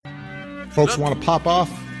folks want to pop off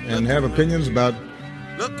and have opinions about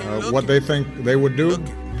what they think they would do,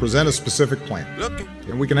 present a specific plan.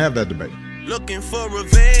 And we can have that debate. Looking for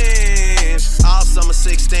revenge. All summer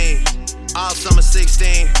 16. All summer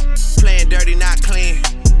 16. Playing dirty, not clean.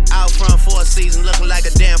 Out front for a season, looking like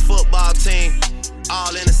a damn football team.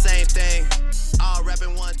 All in the same thing. All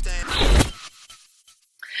rapping one thing.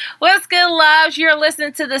 What's good, loves? You're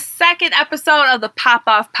listening to the second episode of the Pop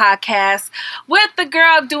Off Podcast with the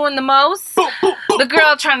girl doing the most, the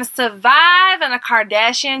girl trying to survive in a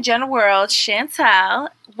Kardashian-Jenner world, Chantal,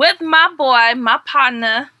 with my boy, my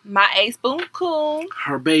partner, my ace boom coon.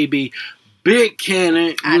 Her baby, Big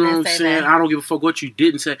Kannon, you know what I'm saying? I don't give a fuck what you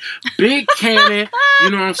didn't say. Big Kannon,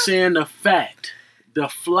 you know what I'm saying? The fact, the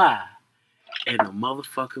fly, and the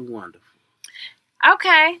motherfucking wonderful.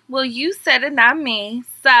 Okay, well, you said it, not me.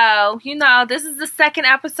 So, this is the second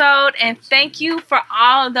episode, and thank you for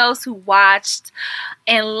all of those who watched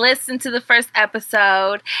and listened to the first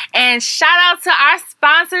episode. And shout out to our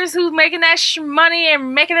sponsors who's making that money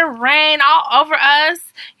and making it rain all over us.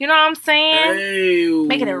 You know what I'm saying? Hey,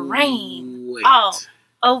 making it rain all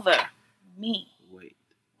over me. Wait.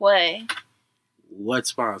 What? What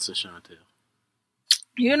sponsor, Chantal?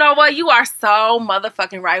 You know what? You are so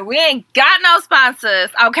motherfucking right. We ain't got no sponsors,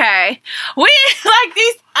 okay? We ain't like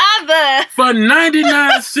these others. For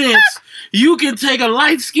 99 cents, you can take a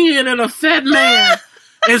light skin and a fat man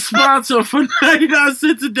and sponsor for 99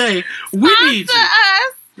 cents a day. We need you.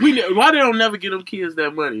 Us. Why they don't never get them kids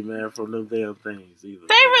that money, man, from them damn things either?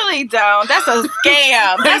 They really don't. That's a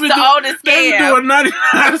scam. That's the oldest scam. They've been doing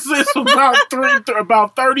 99 cents for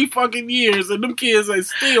about 30 fucking years, and them kids ain't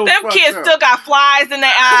still them kids up. Still got flies in their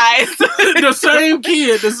eyes. The same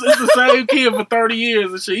kid. It's the same kid for 30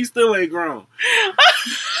 years and shit. He still ain't grown.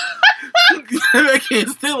 That kid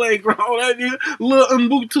still ain't grown. That little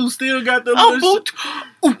Ubuntu still got the little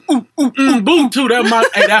Ubuntu.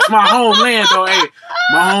 That's my homeland, though. Hey,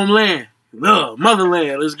 my homeland. Love,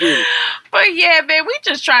 motherland. Let's get it. But yeah, man, we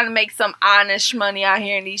just trying to make some honest money out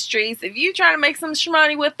here in these streets. If you trying to make some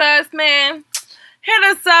money with us, man, hit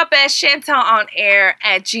us up at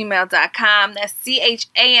chantalandair@gmail.com. That's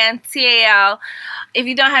CHANTAL. If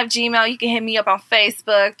you don't have Gmail, you can hit me up on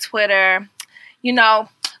Facebook, Twitter,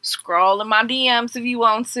 scroll in my DMs if you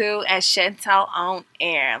want to at Chantal on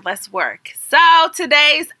Air. Let's work. So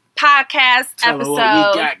today's podcast episode.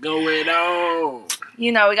 What we got going on.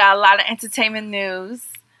 We got a lot of entertainment news.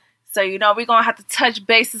 So we're gonna have to touch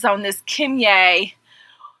bases on this Kimye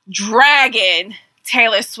dragging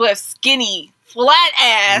Taylor Swift skinny flat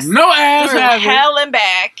ass. No ass. Through hell and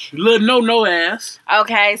back. No ass.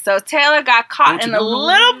 Okay, so Taylor got caught in a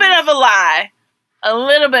little bit of a lie. A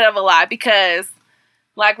little bit of a lie because,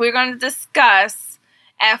 like we're going to discuss,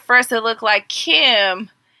 at first it looked like Kim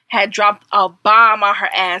had dropped a bomb on her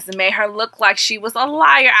ass and made her look like she was a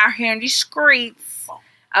liar out here in these streets.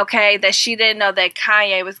 Okay, that she didn't know that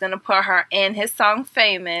Kanye was going to put her in his song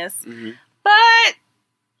Famous. Mm-hmm. But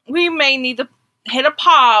we may need to hit a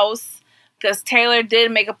pause because Taylor did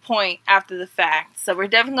make a point after the fact. So we're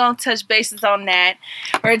definitely going to touch bases on that.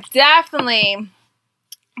 We're definitely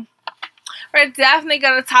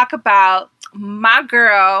going to talk about my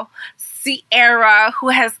girl, Ciara, who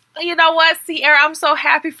has, Ciara, I'm so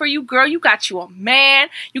happy for you, girl. You got you a man.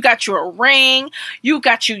 You got you a ring. You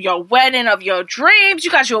got you your wedding of your dreams.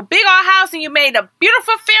 You got you a big old house, and you made a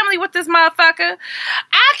beautiful family with this motherfucker.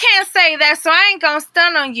 I can't say that, so I ain't gonna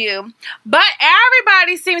stun on you. But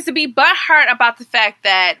everybody seems to be butthurt about the fact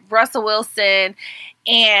that Russel Wilson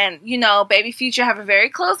and, Baby Future have a very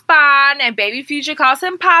close bond, and Baby Future calls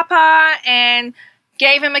him Papa, and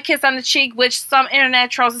gave him a kiss on the cheek, which some internet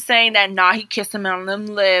trolls are saying that, nah, he kissed him on them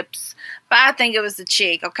lips. But I think it was the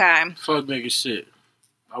cheek, okay? Fuck nigga shit.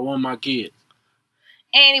 I want my kid.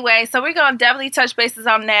 Anyway, so we're going to definitely touch bases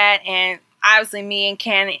on that, and obviously me and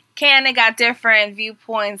Kannon got different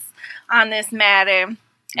viewpoints on this matter.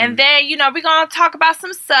 And then, we're going to talk about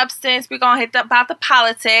some substance. We're going to hit about the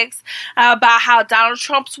politics, about how Donald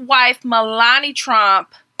Trump's wife, Melania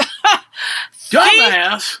Trump,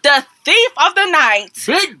 dumbass, the thief of the night,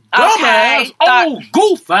 big dumbass, old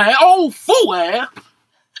goof ass, old fool ass.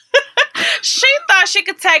 She thought she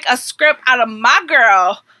could take a script out of my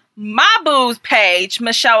girl, my boo's page,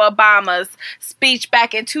 Michelle Obama's speech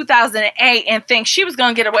back in 2008 and think she was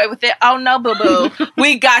going to get away with it. Oh, no, boo-boo.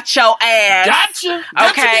 We got your ass. Gotcha.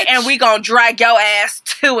 Okay, and we going to drag your ass,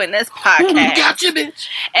 too, in this podcast. Gotcha, bitch.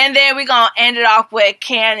 And then we going to end it off with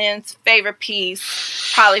Cannon's favorite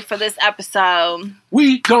piece, probably for this episode.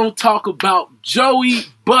 We going to talk about Joey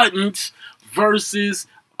Buttons versus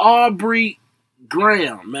Aubrey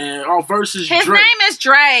Graham, man. Versus his Drake. Name is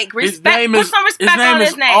Drake. Put some respect on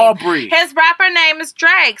his name. Aubrey. His rapper name is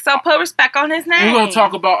Drake, so put respect on his name. We're going to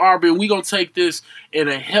talk about Aubrey, and we're going to take this in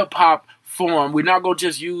a hip-hop form. We're not going to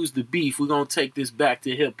just use the beef. We're going to take this back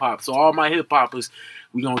to hip-hop. So all my hip-hoppers,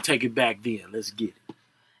 we're going to take it back then. Let's get it.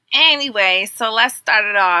 Anyway, so let's start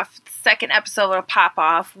it off. Second episode of Pop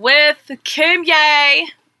Off with Kimye,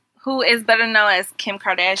 who is better known as Kim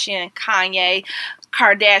Kardashian, Kanye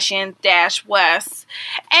Kardashian-West.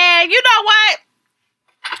 And you know what?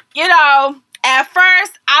 At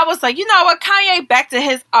first, I was like, you know what? Kanye back to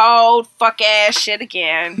his old fuck-ass shit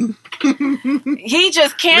again. He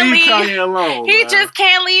just can't leave Kanye alone. He just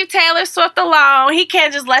can't leave Taylor Swift alone. He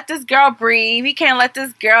can't just let this girl breathe. He can't let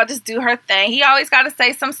this girl just do her thing. He always got to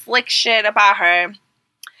say some slick shit about her.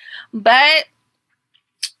 But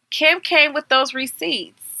Kim came with those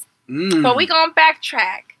receipts. But we gonna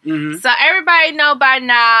backtrack. So everybody know by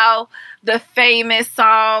now the famous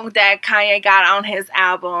song that Kanye got on his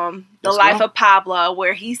album, The Life of Pablo,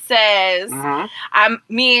 where he says,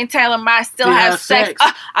 me and Taylor might still have sex.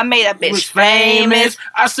 I made a bitch famous.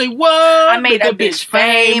 I say, what? I made a bitch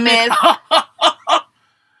famous.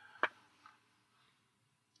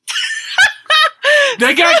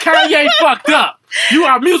 They got Kanye fucked up. You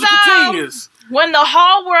are musical genius. When the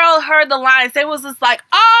whole world heard the lines, they was just like,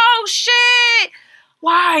 oh shit!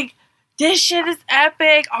 Like, this shit is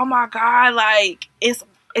epic. Oh my god, like, it's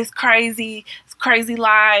crazy. It's a crazy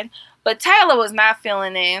line. But Taylor was not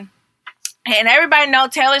feeling it. And everybody know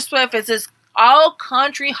Taylor Swift is this all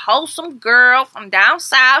country, wholesome girl from down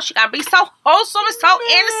south. She gotta be so wholesome and so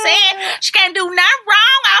innocent. She can't do nothing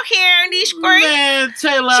wrong out here in these streets. Man,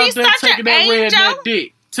 Taylor out there taking that redneck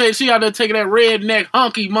dick. She out there taking that redneck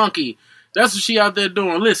hunky monkey. That's what she out there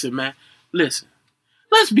doing. Listen, man. Listen.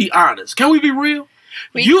 Let's be honest. Can we be real?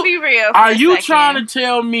 We can be real. Are you trying to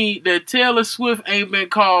tell me that Taylor Swift ain't been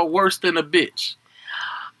called worse than a bitch?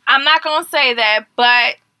 I'm not going to say that,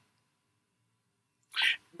 but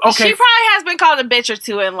okay. She probably has been called a bitch or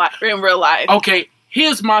two in real life. Okay,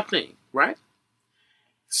 here's my thing, right?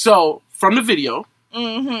 So, from the video,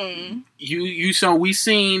 we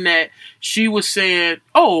seen that she was saying,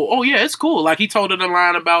 oh yeah, it's cool. Like, he told her the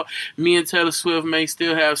line about me and Taylor Swift may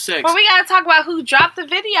still have sex. But we gotta talk about who dropped the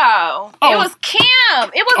video. It was Kim.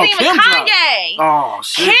 It wasn't even Kim Kanye. Oh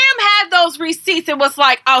shit. Kim had those receipts. It was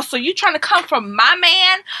like, oh, so you trying to come from my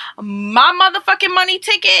man, my motherfucking money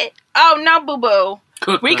ticket? Oh no, boo boo.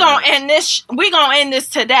 We gonna end this. We gonna end this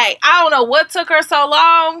today. I don't know what took her so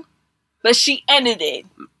long, but she ended it.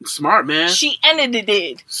 Smart, man. She ended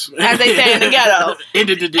it, as they say in the ghetto.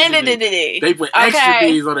 Ended it. They put Okay. extra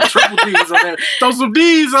D's on it, triple D's on that. Throw some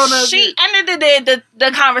D's on that. She ended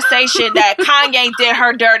the conversation that Kanye did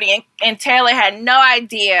her dirty, and Taylor had no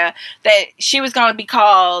idea that she was going to be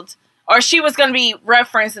called, or she was going to be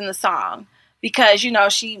referenced in the song. Because,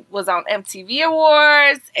 she was on MTV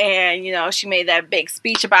Awards and, she made that big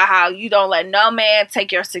speech about how you don't let no man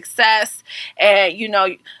take your success and,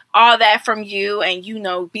 all that from you and,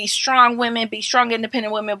 be strong women, be strong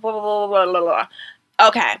independent women, blah, blah, blah, blah, blah.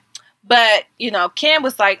 Okay. But, Kim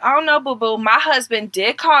was like, oh no, boo-boo, my husband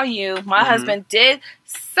did call you. My husband did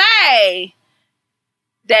say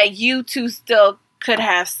that you two still could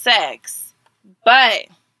have sex. But...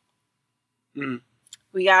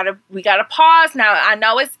 We gotta pause now. I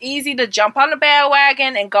know it's easy to jump on the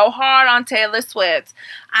bandwagon and go hard on Taylor Swift.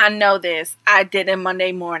 I know this. I did it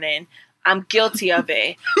Monday morning. I'm guilty of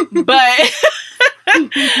it. But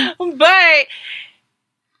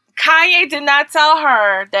Kanye did not tell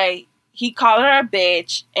her that he called her a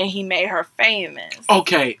bitch and he made her famous.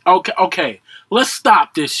 Okay. Let's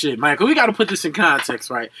stop this shit, Michael. We gotta put this in context,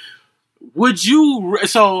 right?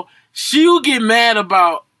 So she'll get mad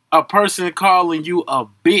about a person calling you a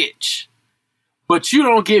bitch, but you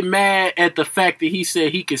don't get mad at the fact that he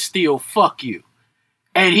said he can still fuck you.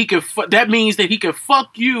 And that means that he can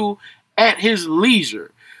fuck you at his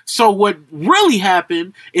leisure. So what really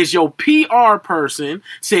happened is your PR person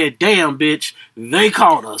said, damn, bitch, they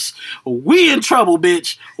caught us. We in trouble,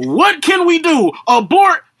 bitch. What can we do?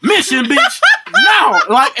 Abort mission, bitch. Now,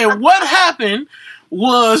 and what happened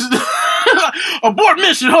was abort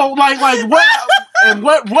mission, ho. What? And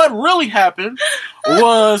what really happened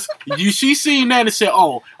was she seen that and said,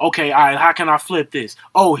 oh, okay, all right, how can I flip this?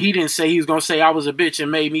 Oh, he didn't say he was going to say I was a bitch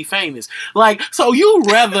and made me famous. So you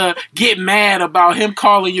rather get mad about him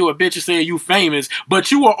calling you a bitch and saying you famous,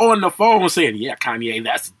 but you were on the phone saying, yeah, Kanye,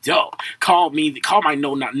 that's dope. Call my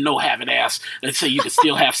no having ass and say you can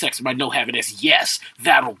still have sex with my no having ass. Yes,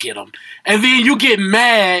 that'll get him. And then you get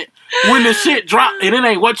mad when the shit dropped and it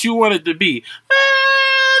ain't what you want it to be.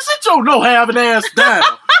 Man, sit your no having ass down.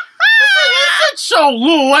 Sit your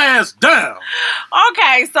little ass down.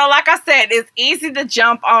 Okay, so like I said, it's easy to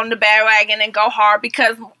jump on the bandwagon and go hard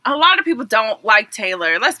because a lot of people don't like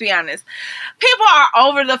Taylor. Let's be honest. People are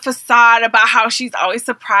over the facade about how she's always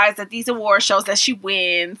surprised at these award shows that she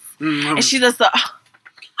wins. Mm-hmm. And she does the...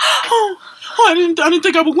 I didn't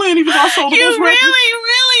think I would win even though I sold the most records. You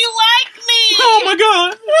really like me. Oh my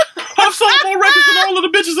God. I've sold more records than all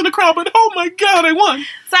of the bitches in the crowd, but oh my God, I won.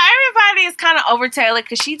 So everybody is kind of over Taylor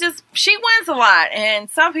because she wins a lot. And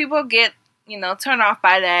some people get, turned off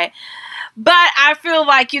by that. But I feel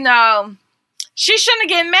like, she shouldn't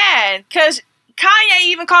get mad because Kanye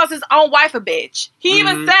even calls his own wife a bitch. He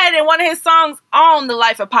even said in one of his songs on The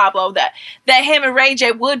Life of Pablo that him and Ray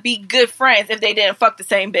J would be good friends if they didn't fuck the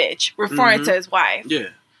same bitch, referring to his wife. Yeah.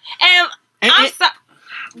 And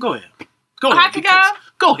go ahead. I can go?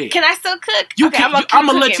 Go ahead. Can I still cook? I'm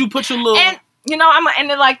going to let you put your little... And, I'm going to end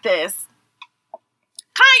it like this.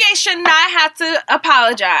 Kanye should not have to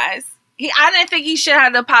apologize. I didn't think he should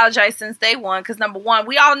have to apologize since day one because, number one,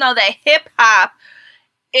 we all know that hip-hop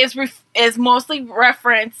is mostly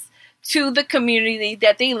reference to the community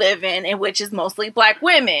that they live in which is mostly black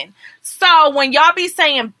women. So when y'all be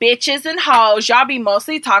saying bitches and hoes, y'all be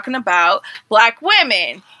mostly talking about black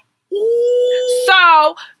women. Ooh.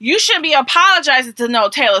 So you shouldn't be apologizing to no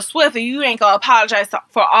Taylor Swift, and you ain't gonna apologize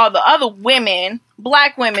for all the other women,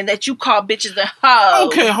 black women that you call bitches and hoes.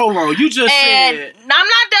 Okay, hold on. You just said I'm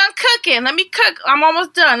not done cooking. Let me cook. I'm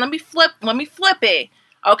almost done. Let me flip it.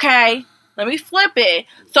 Okay. Let me flip it.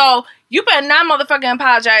 So, you better not motherfucking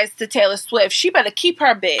apologize to Taylor Swift. She better keep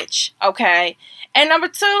her bitch, okay? And number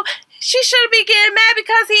two, she shouldn't be getting mad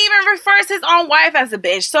because he even refers his own wife as a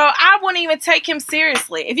bitch. So, I wouldn't even take him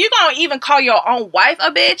seriously. If you're going to even call your own wife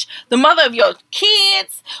a bitch, the mother of your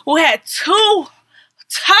kids, who had 2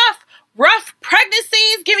 tough, rough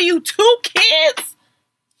pregnancies, giving you 2 kids,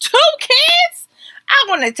 I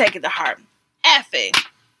want to take it to heart. F it.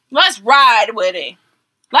 Let's ride with it.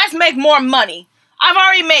 Let's make more money. I've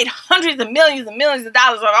already made hundreds of millions and millions of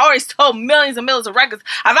dollars. I've already sold millions and millions of records.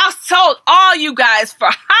 I've outsold all you guys for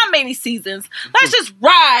how many seasons? Let's just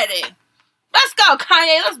ride it. Let's go,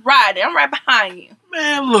 Kanye. Let's ride it. I'm right behind you.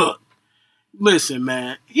 Man, look. Listen,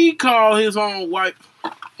 man. He called his own wife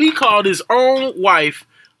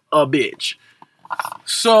a bitch.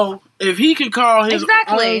 So if he can call his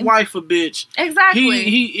own wife a bitch,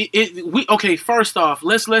 okay. First off,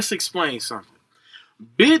 let's explain something.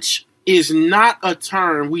 Bitch is not a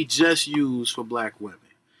term we just use for black women.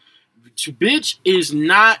 Bitch is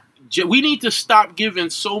not... We need to stop giving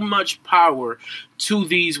so much power to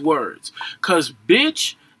these words. Because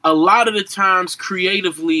bitch, a lot of the times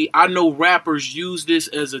creatively, I know rappers use this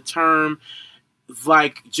as a term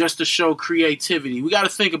like just to show creativity. We got to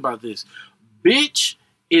think about this. Bitch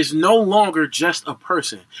is no longer just a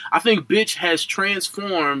person. I think bitch has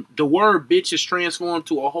transformed... The word bitch has transformed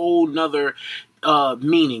to a whole nother...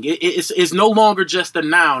 meaning. It's no longer just a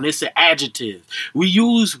noun, it's an adjective. We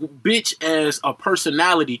use bitch as a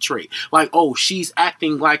personality trait. Like, oh, she's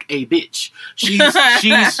acting like a bitch. She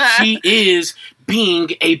is being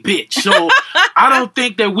a bitch. So I don't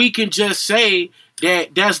think that we can just say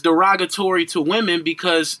that that's derogatory to women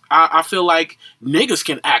because I feel like niggas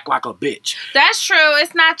can act like a bitch. That's true.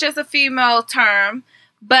 It's not just a female term.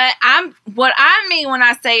 But what I mean when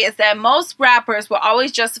I say is that most rappers will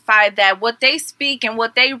always justify that what they speak and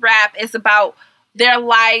what they rap is about their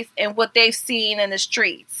life and what they've seen in the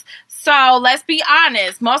streets. So let's be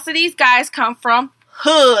honest. Most of these guys come from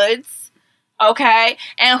hoods, okay?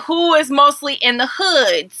 And who is mostly in the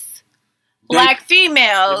hoods? Black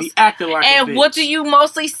females. They be acting like and a bitch. What do you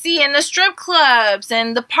mostly see in the strip clubs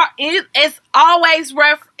and the it's always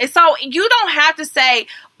so you don't have to say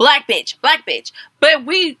black bitch, but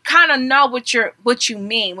we kind of know what you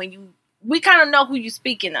mean when we kind of know who you're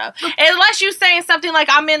speaking of. Unless you're saying something like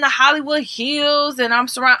I'm in the Hollywood Hills and I'm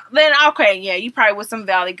surrounded, then okay, yeah, you probably with some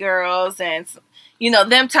Valley girls and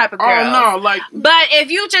them type of girls. Oh no, like. But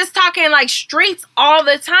if you just talking like streets all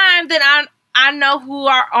the time, then I know who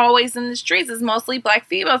are always in the streets is mostly black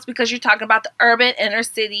females because you're talking about the urban inner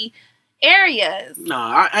city areas. No,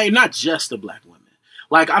 I not just the black women.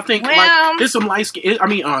 Like I think like there's some light skin.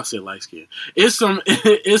 I said light skin. It's some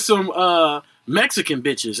Mexican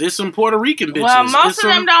bitches. It's some Puerto Rican bitches. Well, most of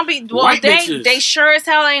them don't be. Well, they sure as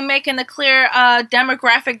hell ain't making a clear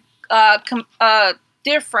demographic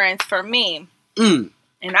difference for me. And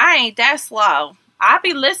I ain't that slow. I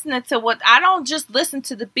be listening to I don't just listen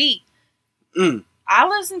to the beat. I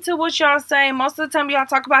listen to what y'all say. Most of the time y'all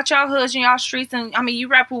talk about y'all hoods and y'all streets and you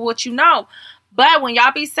rap with what you know. But when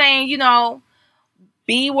y'all be saying,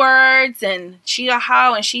 B words and she a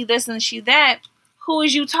hoe and she this and she that, who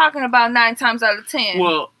is you talking about 9 times out of 10?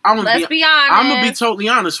 Well, let's be honest. I'm gonna be totally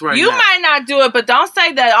honest right now. You might not do it, but don't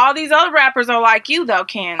say that all these other rappers are like you, though,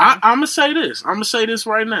 Cannon. I'm gonna say this. I'm gonna say this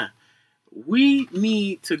right now. We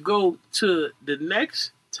need to go to the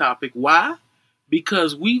next topic. Why?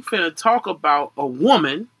 Because we finna talk about a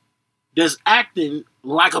woman that's acting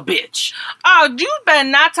like a bitch. Oh, you better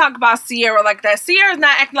not talk about Ciara like that. Ciara's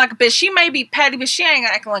not acting like a bitch. She may be petty, but she ain't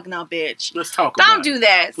acting like no bitch. Let's talk about it. Don't do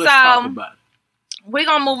that. Let's talk about it. We're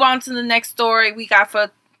going to move on to the next story we got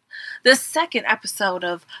for the second episode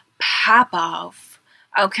of Pop Off.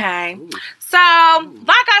 Okay. Ooh. So,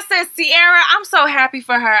 like I said, Ciara, I'm so happy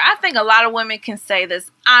for her. I think a lot of women can say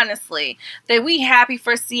this, honestly, that we happy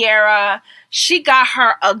for Ciara. She got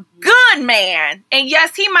her a good man. And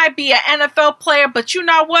yes, he might be an NFL player, but you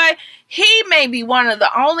know what? He may be one of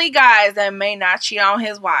the only guys that may not cheat on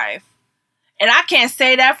his wife. And I can't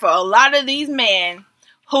say that for a lot of these men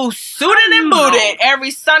who suited and booted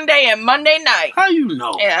every Sunday and Monday night. How you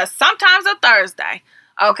know? Yeah, sometimes a Thursday.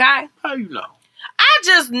 Okay? How you know? I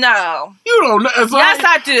just know. You don't know. So yes,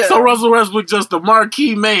 I do. So Russell Westbrook just a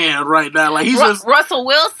marquee man right now. Like he's just Russell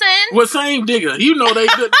Wilson. Well, same nigga. You know they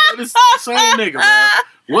it's the same nigga, man.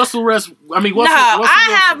 Russell Wilson.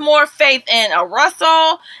 I have more faith in a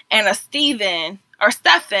Russell and a Stephen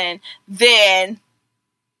than.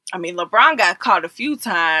 I mean, LeBron got caught a few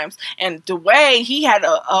times, and Dwayne, he had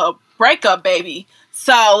a breakup baby.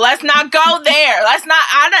 So let's not go there.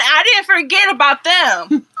 I didn't forget about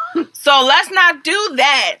them. So let's not do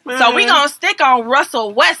that. Man. So we gonna stick on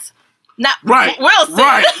Russell West, not Wilson.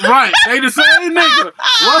 Right. They the same nigga.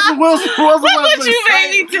 Russell Wilson. Look what you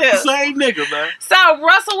made me do. Same nigga, man. So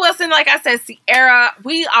Russell Wilson, like I said, Ciara,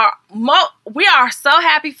 we are so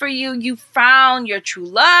happy for you. You found your true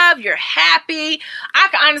love. You're happy. I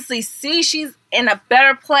can honestly see she's in a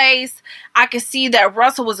better place. I can see that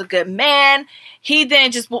Russell was a good man. He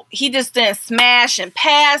just didn't smash and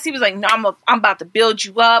pass. He was like, no, I'm about to build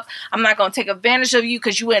you up. I'm not going to take advantage of you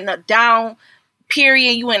because you in a down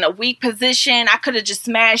period. You in a weak position. I could have just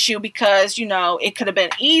smashed you because, it could have been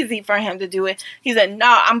easy for him to do it. He said,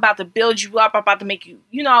 no, I'm about to build you up. I'm about to make you,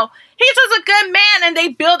 he's just a good man. And they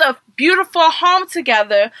built a beautiful home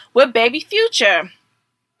together with baby Future.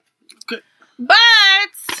 Good. But,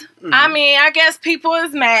 I guess people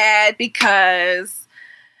is mad because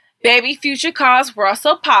baby Future calls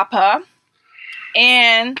Russell Papa,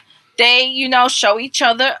 and they, show each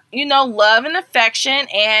other, love and affection,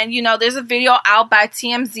 and, there's a video out by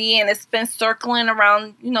TMZ, and it's been circling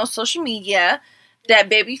around, social media, that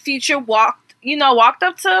baby Future walked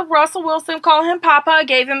up to Russell Wilson, called him Papa,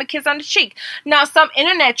 gave him a kiss on the cheek. Now, some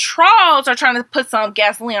internet trolls are trying to put some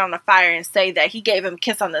gasoline on the fire and say that he gave him a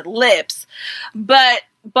kiss on the lips, but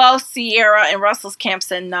both Ciara and Russell's camp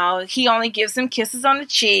said no, he only gives him kisses on the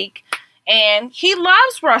cheek, and he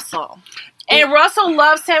loves Russell. And Russell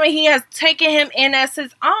loves him, and he has taken him in as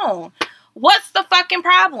his own. What's the fucking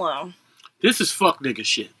problem? This is fuck nigga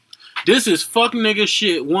shit. This is fuck nigga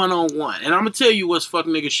shit 101. And I'm going to tell you what's fuck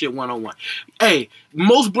nigga shit 101. Hey,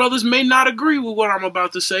 most brothers may not agree with what I'm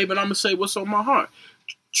about to say, but I'm going to say what's on my heart.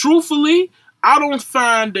 Truthfully, I don't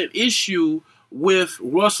find an issue with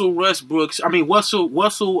Russell Wilson.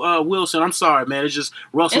 I'm sorry, man. It's just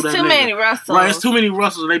Russell. It's too many Russells. Right, it's too many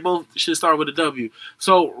Russells. They both should start with a W.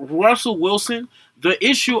 So Russell Wilson, the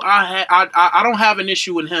issue I don't have an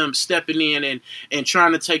issue with him stepping in and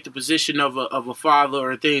trying to take the position of a father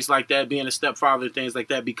or things like that, being a stepfather and things like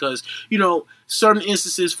that, because certain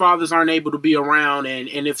instances fathers aren't able to be around,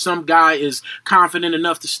 and if some guy is confident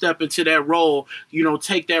enough to step into that role,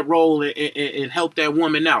 take that role and help that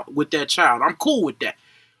woman out with that child, I'm cool with that.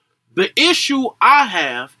 The issue I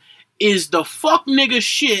have is the fuck nigga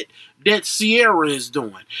shit that Ciara is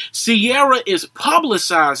doing. Ciara is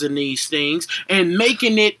publicizing these things and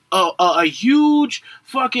making it a huge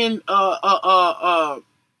fucking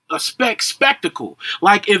spectacle.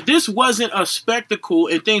 Like, if this wasn't a spectacle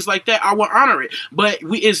and things like that, I would honor it. But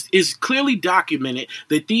it's clearly documented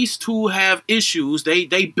that these two have issues. They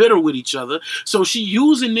bitter with each other. So she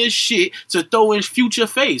using this shit to throw in Future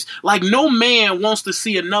face. Like, no man wants to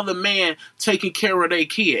see another man taking care of their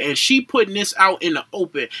kid. And she putting this out in the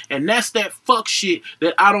open. And that's that fuck shit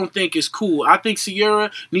that I don't think is cool. I think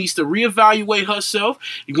Ciara needs to reevaluate herself.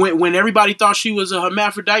 When everybody thought she was a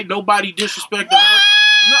hermaphrodite, nobody disrespected her.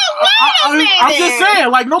 No, I'm just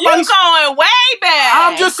saying, like, nobody's going way back.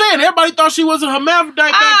 I'm just saying, everybody thought she was a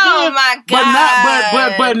hermaphrodite back then. Oh my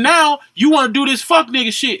god! But now you want to do this fuck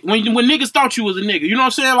nigga shit when niggas thought you was a nigga. You know what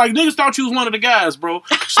I'm saying? Like, niggas thought you was one of the guys, bro.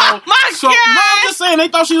 So, oh my god! No, I'm just saying they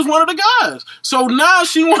thought she was one of the guys. So now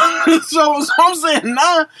she wants. So I'm saying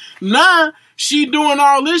now she doing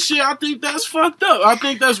all this shit, I think that's fucked up. I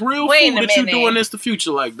think that's real fool that you doing this to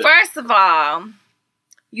Future like that. First of all,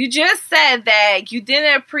 you just said that you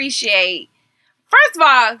didn't appreciate. First of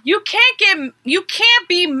all, you can't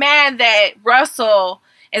be mad that Russell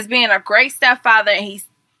is being a great stepfather and he's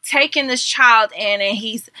taking this child in and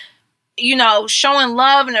he's, showing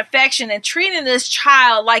love and affection and treating this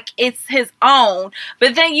child like it's his own.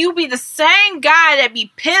 But then you be the same guy that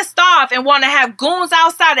be pissed off and want to have goons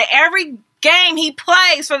outside of every game he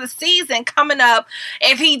plays for the season coming up.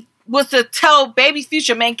 If he was to tell baby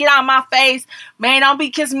Future, man, get out of my face, man, don't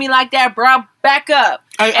be kissing me like that, bro, back up,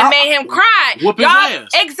 and made him cry. Whoop his ass.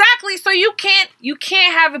 Exactly. So you can't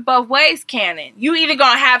have it both ways, Cannon. You either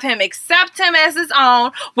gonna have him accept him as his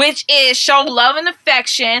own, which is show love and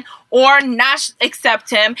affection, or not accept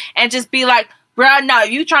him and just be like, bro, no,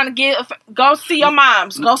 you trying to go see your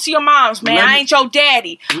moms. Go see your moms, man. I ain't your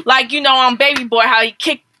daddy. Like, on Baby Boy, how he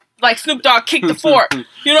kicked, like Snoop Dogg kicked the fork.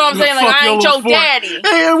 You know what I'm saying? Like, I ain't your daddy.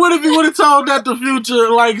 Hey, what if he would have told that to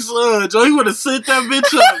Future, like, Joe? He would have sent that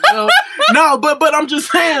bitch up, yo. No, but I'm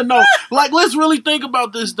just saying, though. Like, let's really think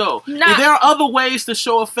about this, though. Nah. There are other ways to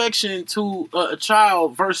show affection to a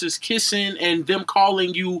child versus kissing and them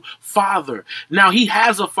calling you father. Now, he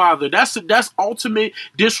has a father. That's ultimate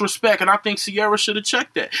disrespect, and I think Ciara should have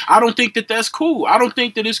checked that. I don't think that that's cool. I don't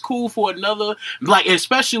think that it's cool for another, like,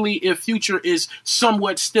 especially if Future is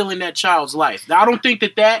somewhat still in that child's life. Now, I don't think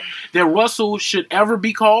that Russell should ever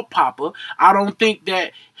be called Papa. I don't think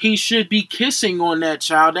that he should be kissing on that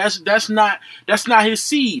child. That's not his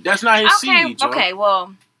seed. That's not his seed. Joe. Okay,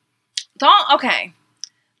 well, okay.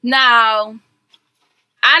 Now,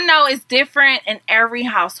 I know it's different in every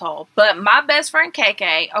household, but my best friend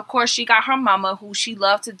KK, of course, she got her mama who she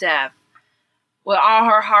loved to death with all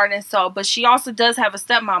her heart and soul, but she also does have a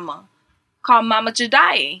stepmama called Mama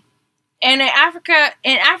Jadai. And in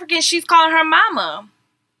African, she's calling her mama.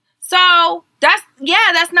 So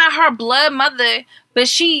that's not her blood mother, but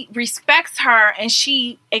she respects her and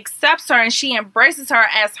she accepts her and she embraces her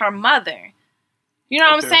as her mother. You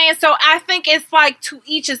know what I'm saying? So I think it's like to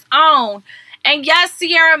each his own. And yes,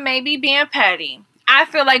 Ciara may be being petty. I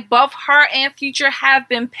feel like both her and Future have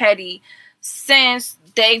been petty since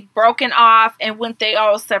they've broken off and went their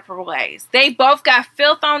own separate ways. They both got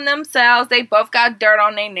filth on themselves. They both got dirt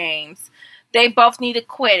on their names. They both need to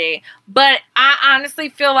quit it. But I honestly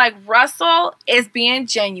feel like Russell is being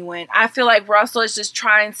genuine. I feel like Russell is just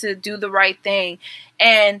trying to do the right thing.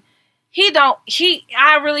 And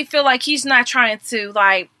I really feel like he's not trying to,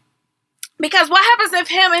 like, because what happens if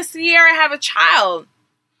him and Ciara have a child?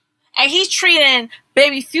 And he's treating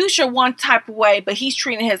baby Future one type of way, but he's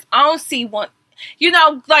treating his own seed one.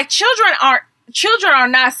 Like children are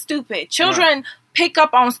not stupid. Children pick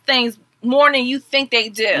up on things more than you think they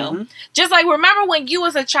do. Mm-hmm. Just like, remember when you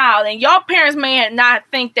was a child and your parents may not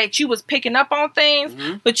think that you was picking up on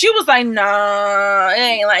things, but you was like, nah, it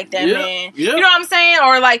ain't like that, man. Yeah. You know what I'm saying?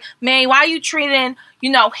 Or like, man, why you treating,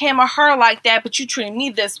 him or her like that, but you treating me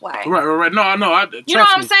this way? Right. No, I know. You know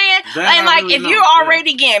what I'm saying? And like, really if you're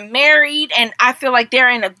already getting married, and I feel like they're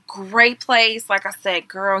in a great place, like I said,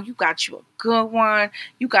 girl, you got you a good one.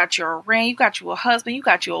 You got your ring. You got you a husband. You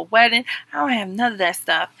got you a wedding. I don't have none of that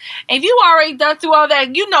stuff. And if you already done through all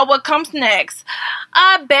that, you know what comes next.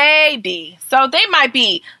 A baby. So they might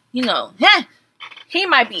be, he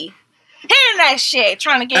might be hearing that shit,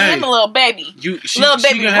 trying to get him a little baby. Little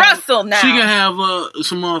baby Russell now. She can have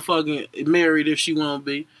some motherfucking married if she want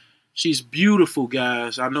to be. She's beautiful,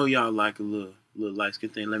 guys. I know y'all like a little light skin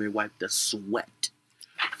thing. Let me wipe the sweat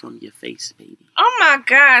from your face, baby. Oh my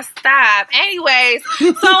God, stop. Anyways, so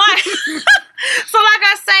like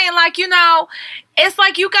I was saying, like, it's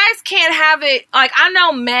like you guys can't have it. Like, I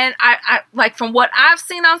know men, I like from what I've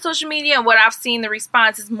seen on social media and what I've seen, the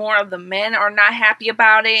response is more of the men are not happy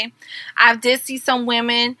about it. I did see some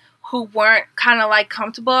women who weren't kind of like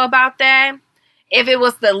comfortable about that. If it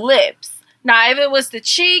was the lips. Now, if it was the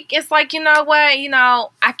cheek, it's like, you know what,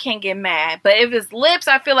 I can't get mad. But if it's lips,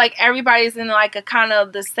 I feel like everybody's in like a kind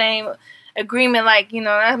of the same agreement. Like,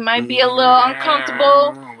 that might be a little uncomfortable.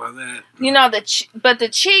 I don't know about that. But the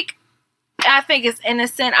cheek, I think it's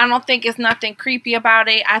innocent. I don't think it's nothing creepy about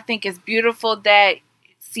it. I think it's beautiful that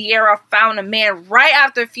Ciara found a man right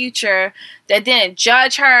after Future that didn't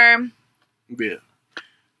judge her. Yeah.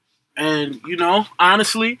 And,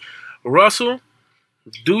 honestly, Russell,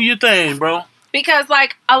 do your thing, bro. Because,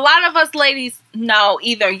 like, a lot of us ladies know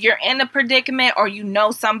either you're in a predicament or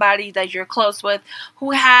somebody that you're close with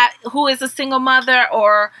who is a single mother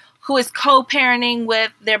or who is co-parenting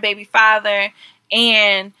with their baby father,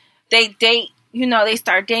 and they date they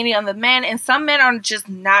start dating other men, and some men are just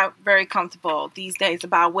not very comfortable these days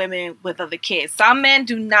about women with other kids. Some men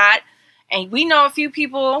do not, and we know a few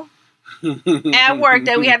people at work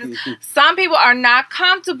that we had. Some people are not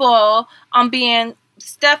comfortable on being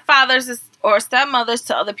stepfathers or stepmothers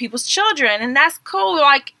to other people's children, and that's cool.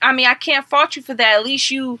 Like, I mean, I can't fault you for that. At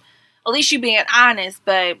least you being honest.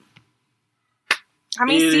 But I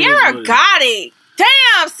mean, Ciara got it.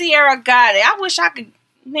 Damn, Ciara got it. I wish I could.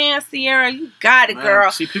 Man, Ciara, you got it,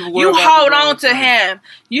 girl. See, you hold on to him.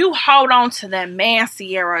 You hold on to that man,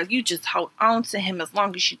 Ciara. You just hold on to him as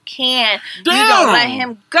long as you can. Damn. You don't let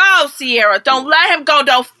him go, Ciara. Don't let him go.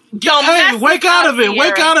 Don't hey, wake out of it. Ciara.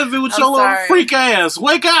 Wake out of it with your little freak ass.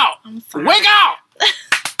 Wake out. Wake out.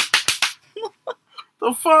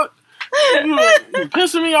 The fuck? You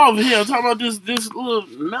pissing me off here talking about this little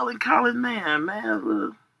melancholy man.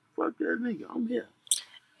 Fuck that nigga. I'm here.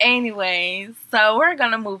 Anyways, so we're going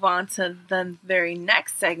to move on to the very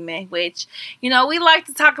next segment, which, we like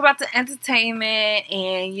to talk about the entertainment,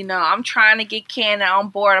 and, I'm trying to get Kannon on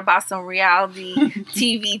board about some reality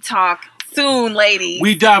TV talk soon, ladies.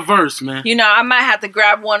 We diverse, man. I might have to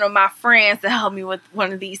grab one of my friends to help me with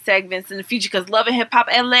one of these segments in the future, because Love and Hip Hop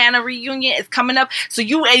Atlanta reunion is coming up, so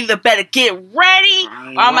you either better get ready, or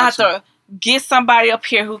I'm going to have to get somebody up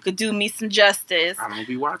here who could do me some justice. I don't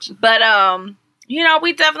be watching. But,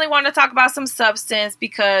 we definitely want to talk about some substance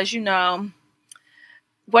because,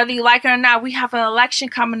 whether you like it or not, we have an election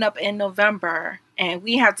coming up in November. And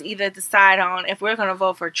we have to either decide on if we're going to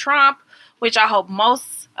vote for Trump, which I hope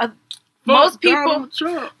most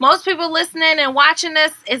people listening and watching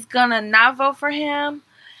this is going to not vote for him.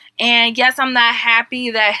 And yes, I'm not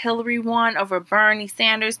happy that Hillary won over Bernie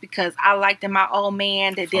Sanders because I liked my old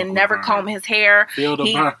man that didn't never comb his hair.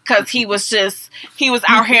 Because he was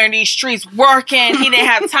out here in these streets working. He didn't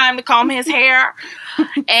have time to comb his hair.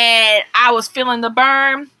 And I was feeling the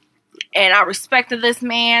burn. And I respected this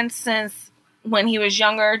man since when he was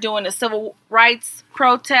younger doing the civil rights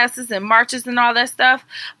protests and marches and all that stuff.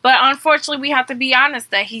 But unfortunately, we have to be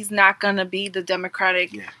honest that he's not going to be the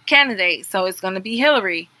Democratic candidate. So it's going to be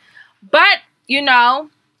Hillary. But,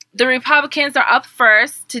 the Republicans are up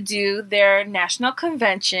first to do their national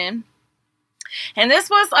convention. And this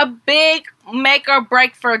was a big make or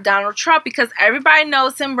break for Donald Trump because everybody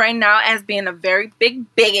knows him right now as being a very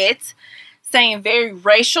big bigot, saying very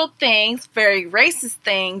racial things, very racist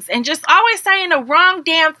things, and just always saying the wrong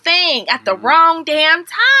damn thing at the wrong damn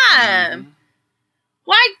time.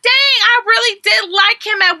 Like, dang, I really did like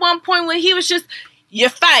him at one point when he was just... You're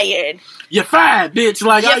fired. You're fired, bitch.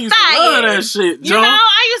 Like, I used to love that shit, Joe.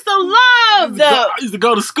 I used to love I used to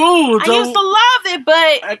go to school, Joe. I used to love it,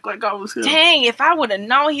 but... Act like I was him. Dang, if I would have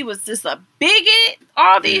known he was just a bigot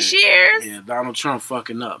all these years. Yeah, Donald Trump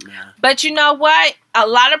fucking up, man. But you know what? A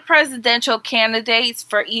lot of presidential candidates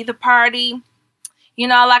for either party,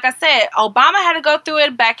 like I said, Obama had to go through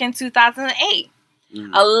it back in 2008.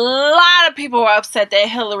 A lot of people were upset that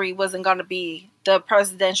Hillary wasn't going to be the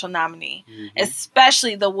presidential nominee,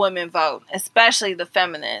 especially the women vote, especially the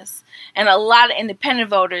feminists. And a lot of independent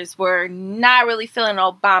voters were not really feeling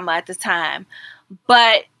Obama at the time.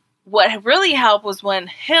 But what really helped was when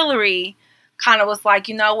Hillary kind of was like,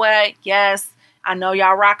 you know what? Yes, I know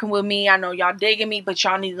y'all rocking with me. I know y'all digging me, but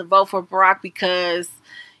y'all need to vote for Barack because,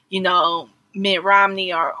 Mitt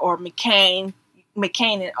Romney or McCain in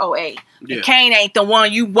 08. Yeah. McCain ain't the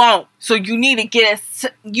one you want. So you need to get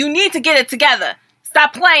it together.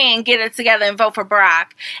 Stop playing, get it together and vote for Barack.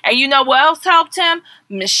 And you know what else helped him?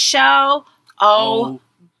 Michelle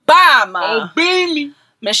Obama.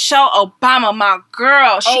 Michelle Obama, my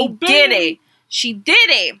girl. She did it. She did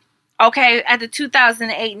it. Okay, at the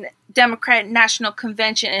 2008 Democratic National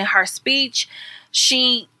Convention in her speech,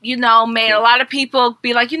 she, made a lot of people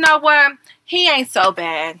be like, you know what? He ain't so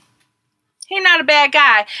bad. He's not a bad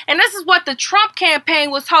guy. And this is what the Trump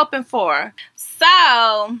campaign was hoping for.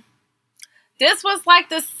 So, this was like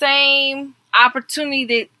the same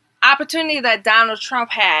opportunity that Donald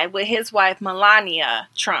Trump had with his wife, Melania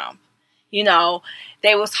Trump.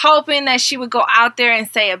 They was hoping that she would go out there and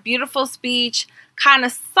say a beautiful speech, kind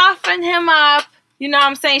of soften him up. You know what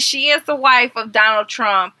I'm saying? She is the wife of Donald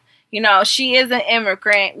Trump. She is an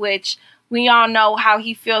immigrant, which we all know how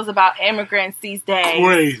he feels about immigrants these days.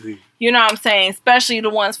 Crazy. You know what I'm saying? Especially the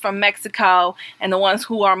ones from Mexico and the ones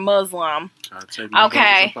who are Muslim.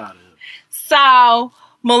 Okay. So,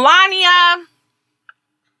 Melania, I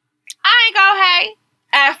ain't gonna hate.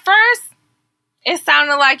 At first, it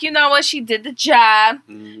sounded like, she did the job.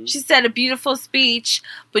 Mm-hmm. She said a beautiful speech.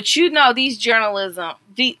 But these journalists.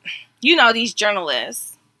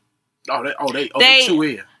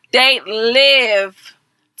 They live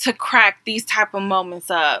to crack these type of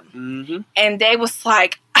moments up. Mm-hmm. And they was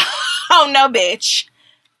like, oh no, bitch.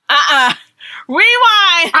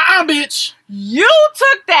 Rewind. Bitch. You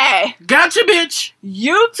took that. Gotcha, bitch.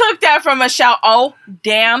 You took that from Michelle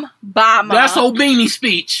Obama. That's old beanie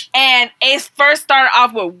speech. And it first started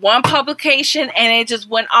off with one publication, and it just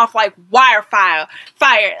went off like fire.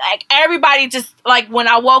 Like, everybody just, like, when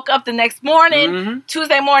I woke up the next morning,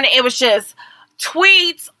 Tuesday morning, it was just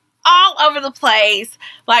tweets all over the place,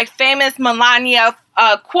 like famous Melania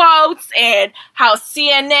quotes, and how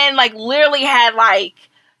CNN, like, literally had, like,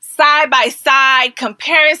 side-by-side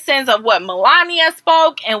comparisons of what Melania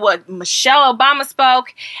spoke and what Michelle Obama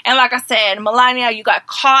spoke. And like I said, Melania, you got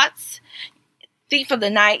caught. Thief of the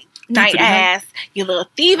night ass. You little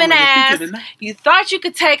thieving ass. You thought you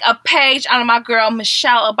could take a page out of my girl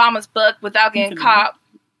Michelle Obama's book without getting caught.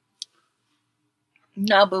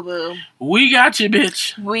 No, boo-boo. We got you,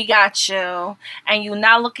 bitch. We got you. And you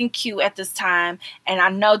not looking cute at this time. And I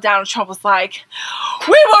know Donald Trump was like,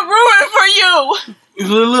 we were rooting for you. The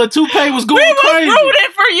little toupee was going crazy. We was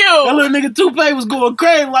rooting for you. That little nigga toupee was going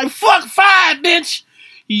crazy. Like, fuck, fired, bitch.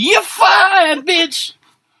 You fired, bitch.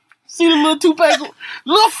 See the little toupee go,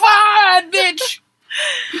 little fired, bitch.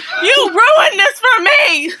 You ruined this for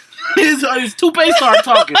me. His toupee started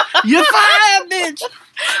talking. You fired, bitch.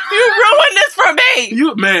 You ruined this for me.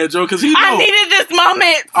 You mad, Joe, because he know. I needed this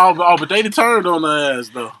moment. Oh, but they turned on her ass,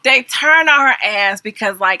 though. They turned on her ass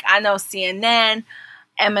because, like, I know CNN,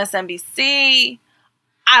 MSNBC,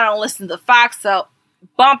 I don't listen to Fox, so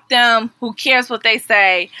bump them. Who cares what they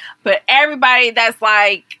say? But everybody that's,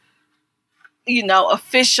 like, you know,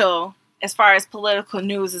 official as far as political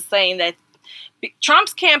news is saying that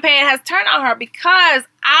Trump's campaign has turned on her because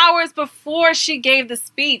hours before she gave the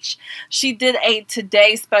speech, she did a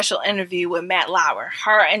Today special interview with Matt Lauer,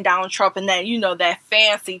 her and Donald Trump, and that, you know, that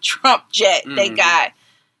fancy Trump jet they got,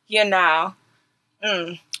 you know,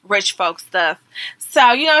 rich folk stuff.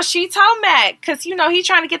 So, you know, she told Matt, because, you know, he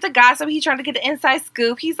trying to get the gossip, he trying to get the inside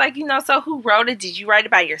scoop. He's like, you know, so who wrote it? Did you write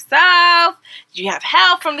it by yourself? Did you have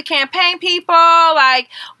help from the campaign people? Like,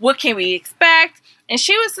 what can we expect? And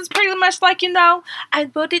she was just pretty much like, you know, I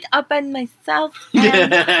wrote it up by myself,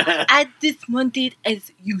 and I just want it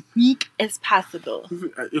as unique as possible.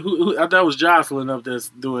 I thought it was Jocelyn up there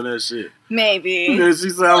doing that shit. Maybe. Yeah, she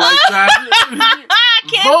sound like Jocelyn.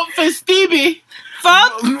 Vote for Stevie.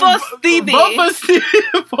 Vote for Stevie. Vote for Stevie.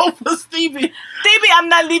 Vote for Stevie. Stevie, I'm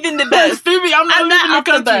not leaving the bus. Stevie, I'm not leaving the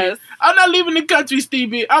country. I'm not leaving the country,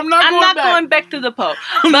 Stevie. I'm not going back to the Pope.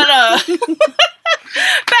 But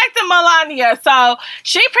back to Melania. So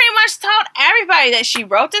she pretty much told everybody that she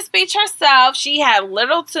wrote the speech herself. She had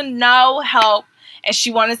little to no help, and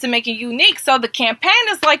she wanted to make it unique. So the campaign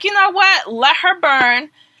is like, you know what? Let her burn.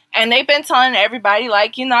 And they've been telling everybody,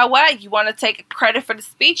 like, you know what? You want to take credit for the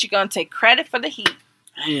speech, you're going to take credit for the heat.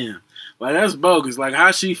 Damn. Like, that's bogus. Like,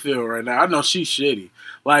 how she feel right now? I know she's shitty.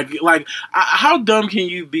 Like, how dumb can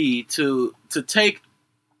you be to take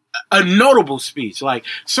a notable speech? Like,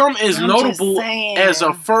 something as notable as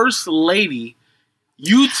a first lady,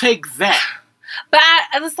 you take that. But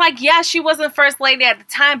it's like, yeah, she wasn't first lady at the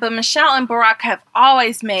time, but Michelle and Barack have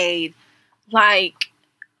always made, like,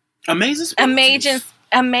 amazing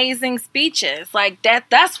speeches. Like,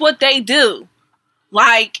 that's what they do.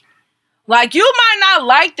 Like you might not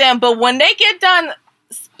like them, but when they get done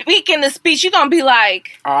speaking the speech, you're gonna be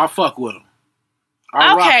like, oh, I'll fuck with them.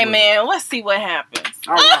 Okay, man, let's see what happens.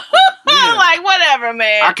 Yeah. Like, whatever,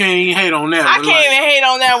 man. I can't even hate on that. I can't even hate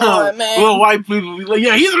on that one, man. Little white people be like,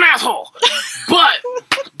 yeah, he's an asshole, but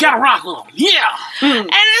gotta rock with him. Yeah. And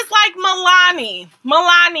it's like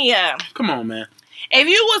Melania. Come on, man. If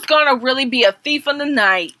you was gonna really be a thief in the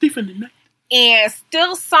night, and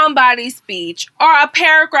steal somebody's speech, or a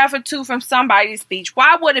paragraph or two from somebody's speech,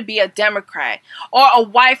 why would it be a Democrat or a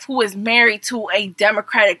wife who is married to a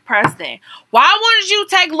Democratic president? Why wouldn't you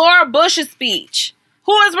take Laura Bush's speech,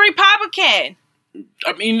 who is Republican?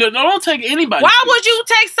 I mean, don't take anybody's Why speech. would you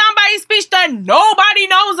take somebody's speech that nobody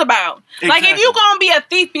knows about? Exactly. Like, if you're gonna be a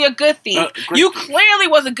thief, be a good thief. You clearly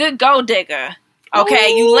was a good gold digger.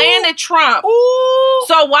 Okay, you landed Trump. Ooh.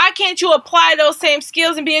 So why can't you apply those same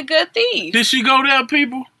skills and be a good thief? Did she go there,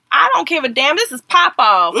 people? I don't give a damn. This is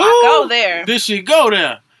pop-off. I go there. Did she go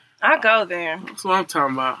there? I go there. That's what I'm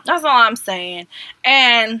talking about. That's all I'm saying.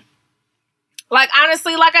 And, like,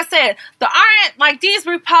 honestly, like I said, these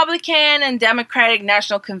Republican and Democratic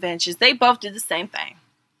national conventions, they both did the same thing.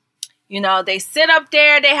 You know, they sit up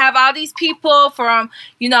there, they have all these people from,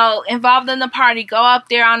 you know, involved in the party go up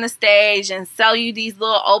there on the stage and sell you these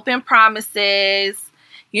little open promises.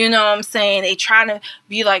 You know what I'm saying? They trying to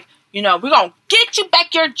be like, you know, we're going to get you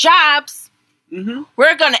back your jobs. Mm-hmm.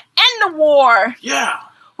 We're going to end the war. Yeah.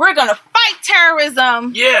 We're going to fight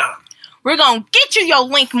terrorism. Yeah. We're going to get you your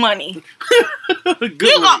link money. Good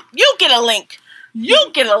you get a link. You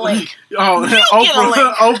get a link. Oh, you Oprah, get a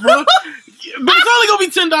link. Oprah. But it's only going to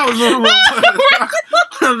be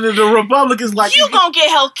 $10. The Republicans like... You going to get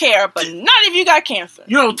health care, but not if you got cancer.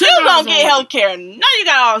 You know, $10 you going to get health care, not if you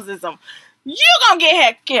got autism. You going to get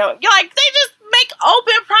health care. Like, they just make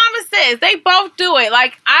open promises. They both do it.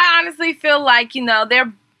 Like, I honestly feel like, you know,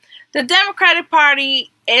 the Democratic Party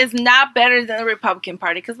is not better than the Republican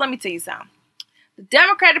Party. Because let me tell you something. The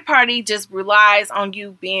Democratic Party just relies on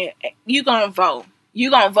you going to vote.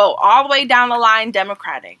 You're going to vote all the way down the line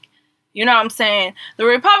Democratic. You know what I'm saying? The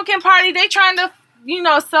Republican Party, they trying to, you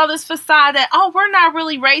know, sell this facade that, oh, we're not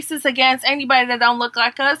really racist against anybody that don't look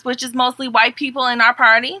like us, which is mostly white people in our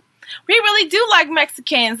party. We really do like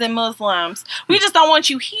Mexicans and Muslims. We just don't want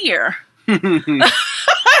you here. That's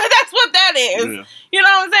what that is. Yeah. You know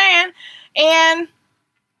what I'm saying? And,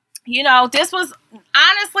 you know, this was,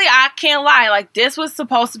 honestly, I can't lie. Like, this was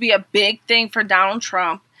supposed to be a big thing for Donald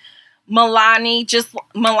Trump. Melania, just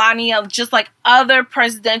like other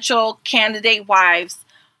presidential candidate wives,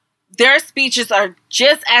 their speeches are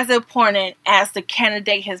just as important as the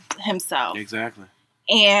candidate himself. Exactly.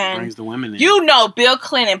 And brings the women in. You know Bill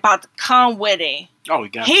Clinton about to come with it. Oh,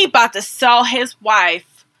 he about to sell his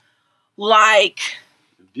wife like...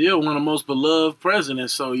 Bill, one of the most beloved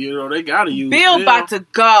presidents, so, you know, they got to use Bill about to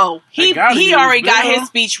go. He already got his Bill.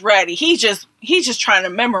 speech ready. He's just trying to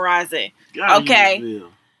memorize it. Okay?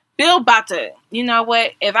 Bill about to, you know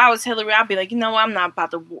what? If I was Hillary, I'd be like, you know what? I'm not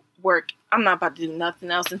about to work. I'm not about to do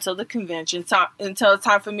nothing else until the convention, until it's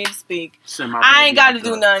time for me to speak. I ain't got to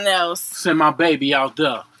do nothing else. Send my baby out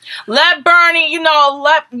there. Let Bernie,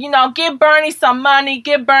 give Bernie some money.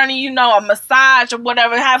 Give Bernie, a massage or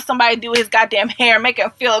whatever. Have somebody do his goddamn hair. Make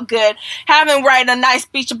him feel good. Have him write a nice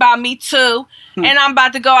speech about me too. And I'm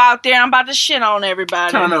about to go out there. I'm about to shit on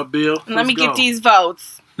everybody. Turn up, Bill. Let me get these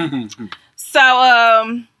votes.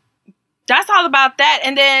 So, that's all about that.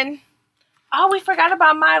 And then, we forgot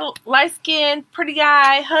about my light-skinned, pretty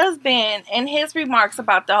guy husband and his remarks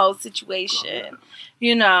about the whole situation.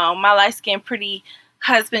 My light-skinned, pretty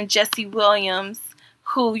husband, Jesse Williams,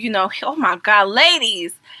 who, oh my God,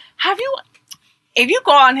 ladies, if you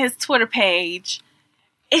go on his Twitter page,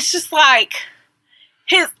 it's just like,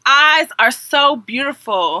 his eyes are so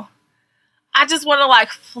beautiful. I just want to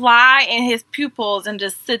fly in his pupils and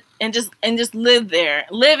just sit and just live there,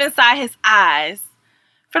 live inside his eyes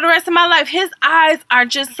for the rest of my life. His eyes are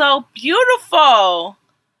just so beautiful.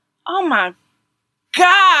 Oh my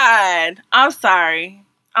God. I'm sorry.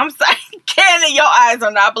 Cannon, your eyes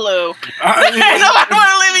are not blue. Nobody want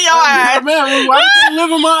to live in your eyes. Man, why can't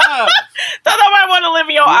live in my eyes? Nobody want to live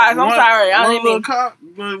in your eyes. I'm sorry. I didn't mean.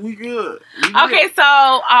 But we good. Okay,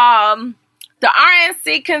 so the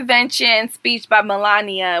RNC convention speech by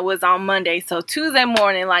Melania was on Monday. So Tuesday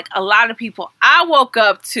morning, a lot of people, I woke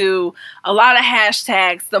up to a lot of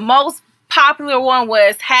hashtags. The most popular one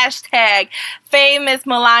was hashtag famous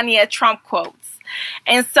Melania Trump quotes.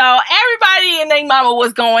 And so everybody and their mama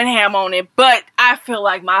was going ham on it. But I feel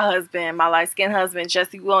like my light-skinned husband,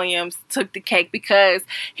 Jesse Williams, took the cake because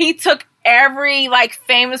he took every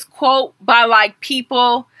famous quote by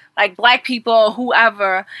people, black people,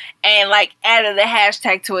 whoever, and added a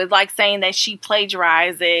hashtag to it, saying that she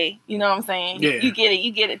plagiarized it. You know what I'm saying? Yeah. You get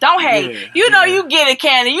it. Don't hate. Yeah. You get it,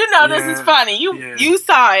 Candy. This is funny. You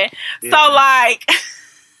saw it. Yeah. So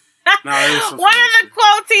one of the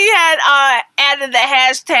quotes he had added the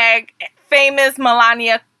hashtag famous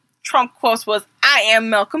Melania Trump quotes was, "I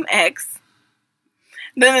am Malcolm X."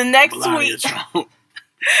 Then the next tweet, the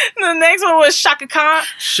next one was Shaka Khan.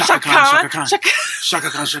 Shaka Khan. And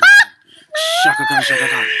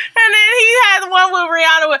then he had one with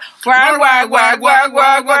Rihanna with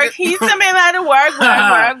work. He sent me like the work.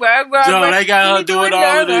 Joe, they got her doing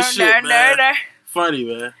all of this shit, man. Funny,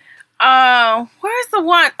 man. Where's the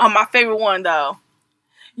one? Oh, my favorite one though.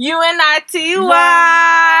 UNITY.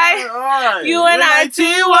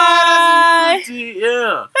 UNITY.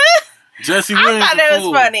 Yeah. Jesse Williams. I thought that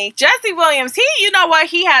was funny. Jesse Williams. You know what?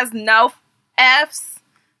 He has no F's.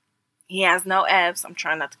 I'm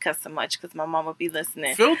trying not to cuss so much because my mom will be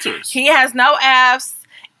listening. Filters. He has no F's,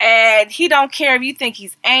 and he don't care if you think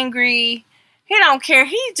he's angry. He don't care.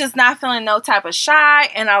 He's just not feeling no type of shy,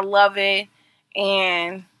 and I love it.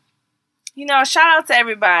 And shout out to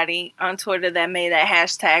everybody on Twitter that made that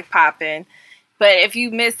hashtag poppin'. But if you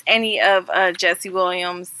missed any of Jesse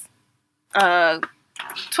Williams'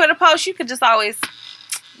 Twitter posts, you could just always,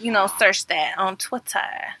 search that on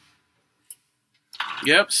Twitter.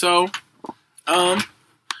 Yep. So,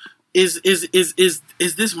 Is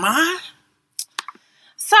this mine?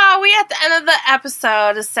 So we at the end of the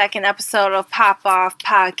episode, the second episode of Pop Off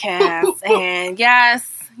Podcast. And yes,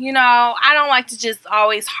 you know, I don't like to just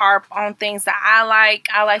always harp on things that I like.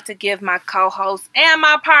 I like to give my co-host and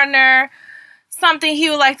my partner something he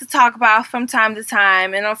would like to talk about from time to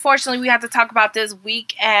time. And unfortunately, we have to talk about this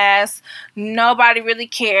weak ass, nobody really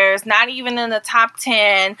cares, not even in the top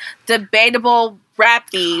 10 debatable rap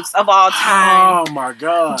thieves of all time. Oh my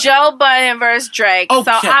God. Joe Budden versus Drake. Okay.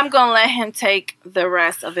 So I'm going to let him take the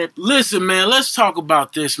rest of it. Listen, man, let's talk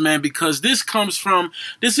about this, man, because this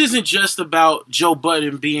isn't just about Joe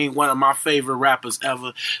Budden being one of my favorite rappers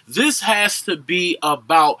ever. This has to be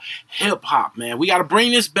about hip hop, man. We got to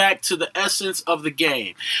bring this back to the essence of the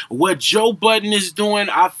game. What Joe Budden is doing,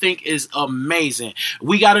 I think, is amazing.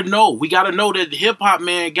 We got to know that hip hop,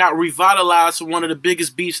 man, got revitalized from one of the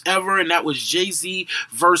biggest beefs ever, and that was Jay-Z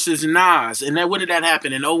versus Nas. And then when did that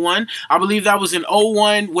happen? In 01? I believe that was in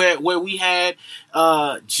 01 where we had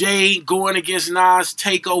Jay going against Nas,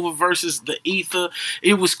 Takeover versus the Ether.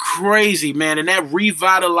 It was crazy, man. And that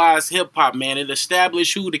revitalized hip hop, man. It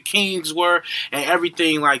established who the kings were and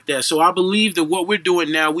everything like that. So I believe that what we're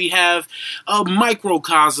doing now, we have a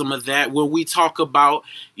microcosm of that where we talk about,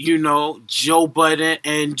 you know, Joe Budden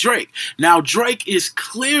and Drake. Now, Drake is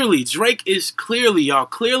clearly, y'all,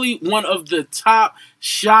 clearly one of the top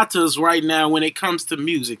shotters right now when it comes to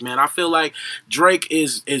music, man. I feel like Drake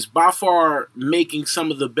is by far making some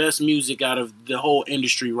of the best music out of the whole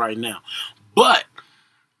industry right now. But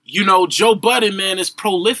you know, Joe Budden, man, is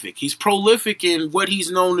prolific. He's prolific in what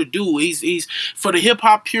he's known to do. He's for the hip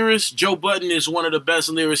hop purists, Joe Budden is one of the best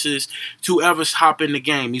lyricists to ever hop in the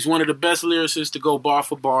game. He's one of the best lyricists to go bar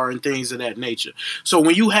for bar and things of that nature. So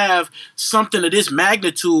when you have something of this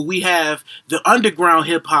magnitude, we have the underground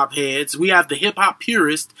hip hop heads, we have the hip hop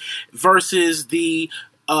purists versus the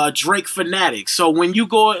Drake fanatics. So when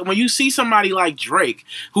you see somebody like Drake,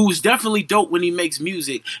 who's definitely dope when he makes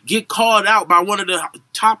music, get called out by one of the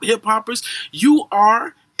top hip hoppers, you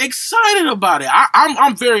are excited about it.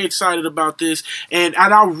 I'm very excited about this, and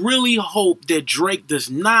I really hope that Drake does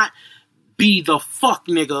not be the fuck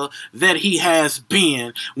nigga that he has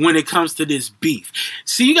been when it comes to this beef.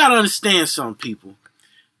 See, you gotta understand some people.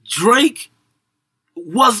 Drake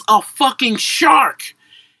was a fucking shark.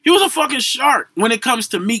 He was a fucking shark when it comes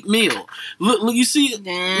to Meek Mill. Look, you see? That's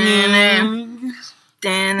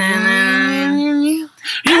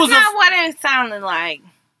not what it sounded like.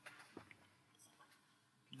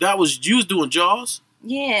 You was doing Jaws?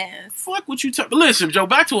 Yes. Fuck what you talking. Listen, Joe,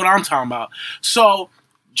 back to what I'm talking about. So,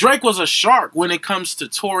 Drake was a shark when it comes to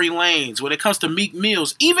Tory Lanez, when it comes to Meek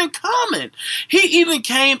Mills, even Common. He even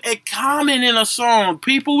came at Common in a song.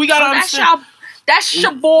 People, we gotta understand. That's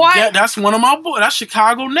your boy. Yeah, that's one of my boys. That's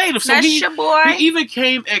Chicago native. So that's your boy. He even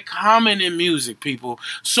came at Common in music, people.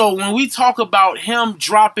 So when we talk about him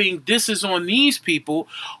dropping disses on these people,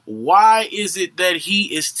 why is it that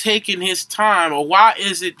he is taking his time, or why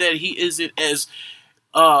is it that he isn't as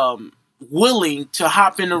willing to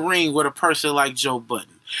hop in the ring with a person like Joe Budden?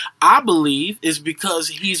 I believe it's because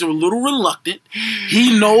he's a little reluctant.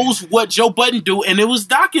 He knows what Joe Budden do, and it was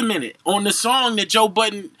documented on the song that Joe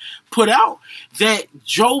Budden put out that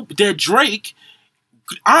Drake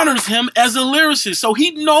honors him as a lyricist. So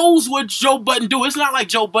he knows what Joe Budden do. It's not like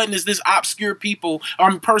Joe Budden is this obscure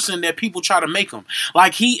person that people try to make him.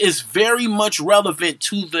 Like, he is very much relevant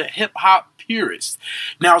to the hip hop purist.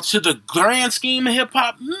 Now, to the grand scheme of hip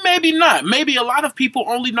hop, maybe not. Maybe a lot of people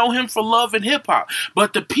only know him for love and hip hop.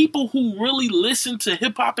 But the people who really listen to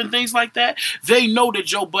hip hop and things like that, they know that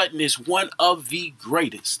Joe Budden is one of the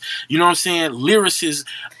greatest. You know what I'm saying? Lyricists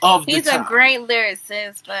of the time. He's a great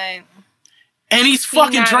lyricist, but... And he's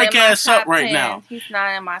fucking Drake ass up right now. He's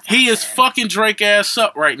not in my top 10. Is fucking Drake ass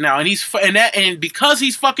up right now, and because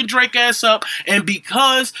he's fucking Drake ass up, and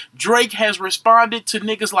because Drake has responded to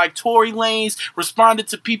niggas like Tory Lanez, responded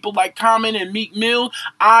to people like Common and Meek Mill,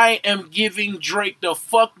 I am giving Drake the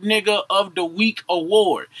fuck nigga of the week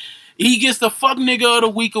award. He gets the fuck nigga of the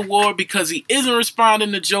week award because he isn't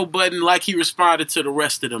responding to Joe Budden like he responded to the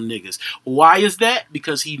rest of them niggas. Why is that?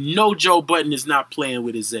 Because he know Joe Budden is not playing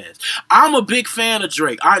with his ass. I'm a big fan of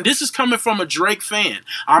Drake. This is coming from a Drake fan.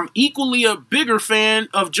 I'm equally a bigger fan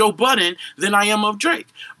of Joe Budden than I am of Drake.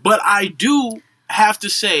 But I do have to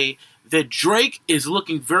say that Drake is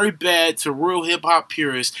looking very bad to real hip-hop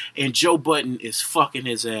purists, and Joe Budden is fucking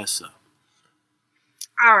his ass up.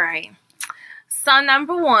 All right. So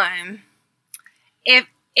number one, if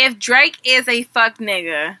Drake is a fuck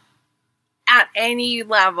nigga, at any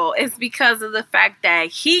level, it's because of the fact that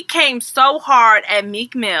he came so hard at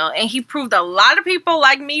Meek Mill, and he proved a lot of people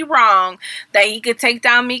like me wrong that he could take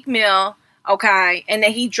down Meek Mill. Okay, and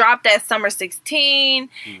then he dropped that Summer 16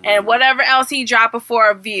 and whatever else he dropped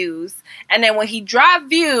before Views. And then when he dropped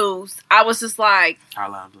Views, I was just like,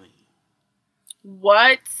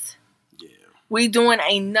 what? Yeah. We doing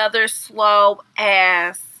another slow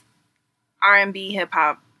ass R&B hip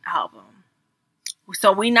hop album.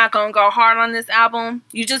 So we not gonna go hard on this album.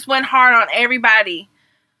 You just went hard on everybody,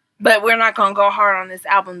 but we're not gonna go hard on this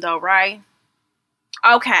album though, right?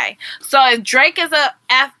 Okay, so if Drake is a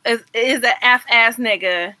F ass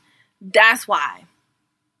nigga, that's why.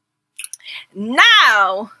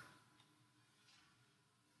 Now,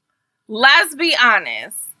 let's be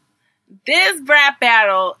honest. This rap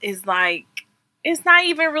battle is like, it's not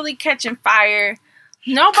even really catching fire.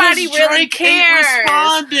 Nobody really cares.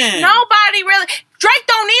 Nobody really. Drake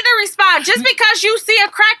don't need to respond. Just because you see a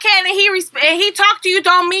crackhead and he talk to you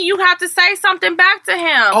don't mean you have to say something back to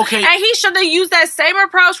him. Okay. And he should have used that same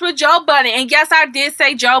approach with Joe Budden. And yes, I did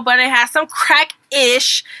say Joe Budden has some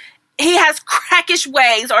crack-ish. He has crackish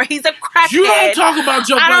ways, or he's a crackhead. You don't talk about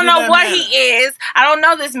Joe Budden. I don't know what he is. I don't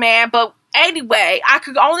know this man, but anyway, I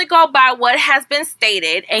could only go by what has been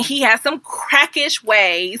stated, and he has some crackish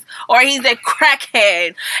ways, or he's a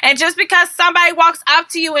crackhead. And just because somebody walks up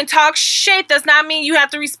to you and talks shit does not mean you have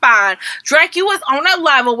to respond. Drake, you was on a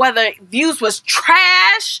level, whether Views was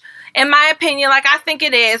trash, in my opinion, like I think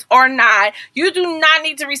it is, or not. You do not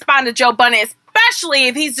need to respond to Joe Budden, especially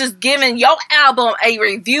if he's just giving your album a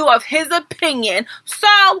review of his opinion. So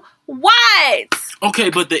what? Okay,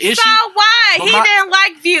 but the issue... So what? He didn't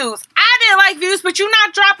like Views. I didn't like Views, but you're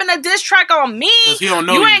not dropping a diss track on me. Because he don't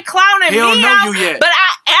know you. You ain't clowning me out. He don't know you yet. But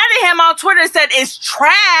I added him on Twitter and said, it's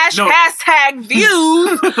trash,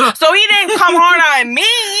 #Views. So he didn't come hard on me.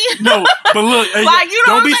 No, but look, like, you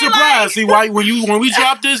know don't be surprised. Like, see, why when we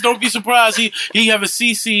drop this, don't be surprised. He have a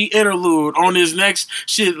CC interlude on his next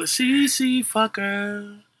shit. CC,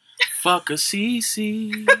 fucker. Fucker,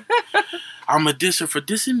 CC. I'm a disser for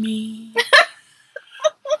dissing me.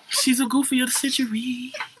 She's a goofy of the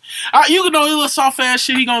century. You know, a little soft ass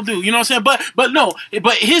shit he gonna do. You know what I'm saying? But no.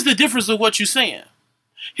 But here's the difference of what you're saying.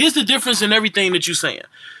 Here's the difference in everything that you're saying.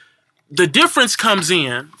 The difference comes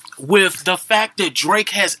in with the fact that Drake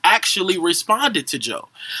has actually responded to Joe.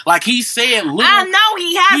 Like he said, I know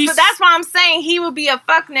he has, but that's why I'm saying he would be a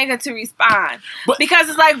fuck nigga to respond. Because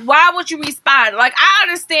it's like, why would you respond? Like, I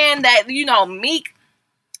understand that, you know, Meek.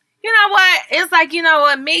 You know what? It's like, you know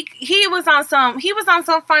what, Meek, he was on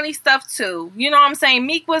some funny stuff too. You know what I'm saying?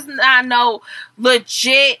 Meek was not no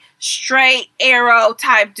legit, straight arrow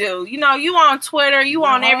type dude. You know, you on Twitter, you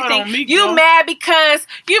on everything. You mad because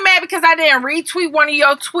I didn't retweet one of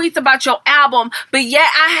your tweets about your album, but yet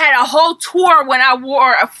I had a whole tour when I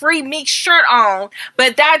wore a free Meek shirt on,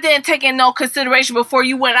 but that didn't take in no consideration before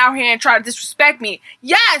you went out here and tried to disrespect me.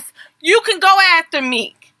 Yes, you can go after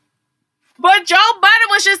Meek. But Joe Budden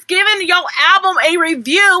was just giving your album a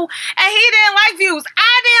review, and he didn't like Views.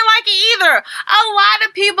 I didn't like it either. A lot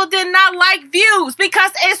of people did not like Views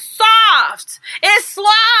because it's soft, it's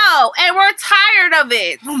slow, and we're tired of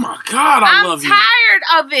it. Oh my God, I love you. I'm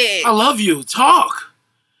tired of it. I love you. Talk.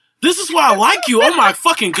 This is why I like you. Oh my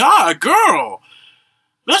fucking God, girl.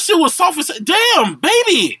 That shit was soft as... Damn,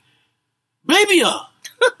 baby. Baby liar.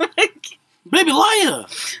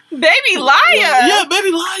 Baby liar? Yeah, baby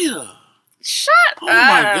liar. Shut up. Oh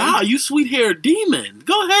my God, you sweet-haired demon.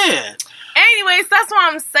 Go ahead. Anyways, that's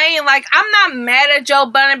what I'm saying. Like, I'm not mad at Joe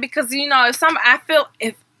Budden because, you know, I feel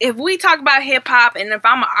if we talk about hip-hop and if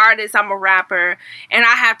I'm an artist, I'm a rapper, and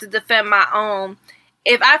I have to defend my own,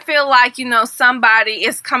 if I feel like, you know, somebody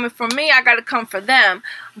is coming for me, I got to come for them.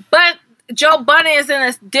 But Joe Budden is in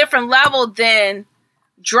a different level than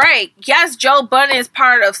Drake. Yes, Joe Budden is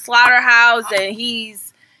part of Slaughterhouse, and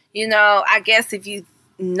he's, you know, I guess if you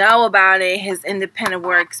know about it, his independent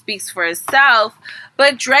work speaks for itself,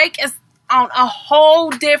 but Drake is on a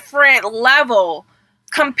whole different level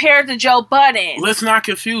compared to Joe Budden. Let's not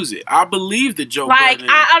confuse it. I believe that Joe Budden... Like,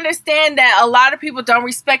 I understand that a lot of people don't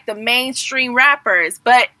respect the mainstream rappers,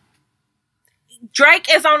 but Drake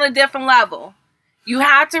is on a different level. You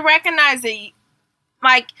have to recognize it.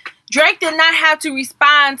 Like, Drake did not have to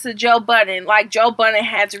respond to Joe Budden like Joe Budden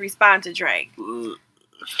had to respond to Drake.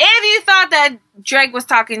 If you thought that Drake was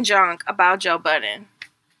talking junk about Joe Budden.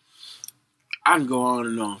 I can go on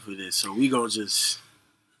and on for this, so we gonna just...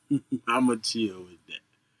 I'm gonna chill with that.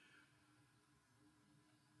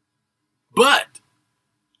 But,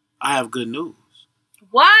 I have good news.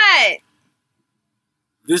 What?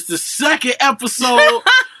 This is the second episode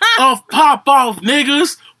of Pop Off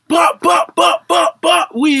Niggas.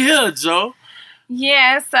 But we here, Joe.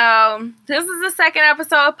 Yeah, so this is the second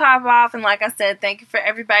episode of Pop Off, and like I said, thank you for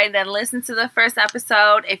everybody that listened to the first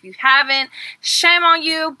episode. If you haven't, shame on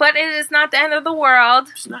you, but it is not the end of the world.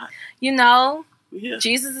 It's not. You know,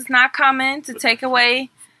 Jesus is not coming to take away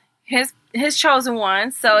his chosen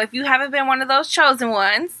ones. So if you haven't been one of those chosen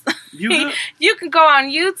ones, you can go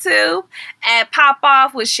on YouTube at Pop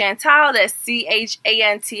Off with Chantal. That's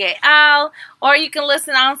Chantal. Or you can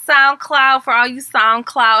listen on SoundCloud for all you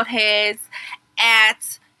SoundCloud heads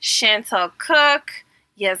at Chantal Cook.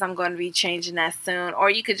 Yes, I'm going to be changing that soon. Or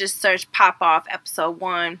you could just search Pop Off Episode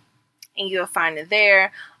 1 and you'll find it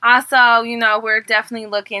there. Also, you know, we're definitely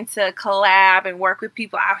looking to collab and work with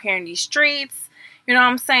people out here in these streets. You know what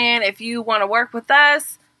I'm saying? If you want to work with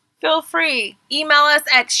us, feel free. Email us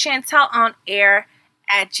at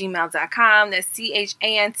chantalonair@gmail.com. That's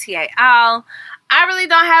Chantal. I really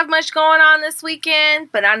don't have much going on this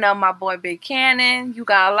weekend, but I know my boy Big Kannon, you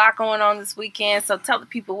got a lot going on this weekend, so tell the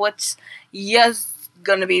people what you're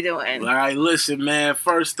going to be doing. All right, listen, man.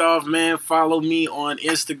 First off, man, follow me on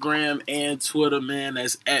Instagram and Twitter, man.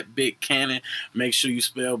 That's at Big Kannon. Make sure you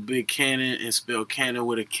spell Big Kannon and spell Kannon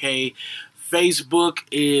with a K. Facebook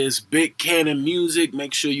is Big Kannon Music.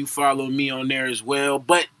 Make sure you follow me on there as well.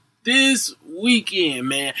 But this weekend,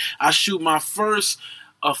 man, I shoot my first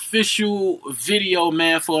official video,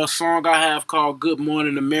 man, for a song I have called Good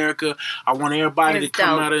Morning America. I want everybody to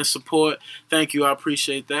come out and support. Thank you. I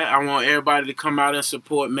appreciate that. I want everybody to come out and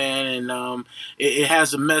support, man. And it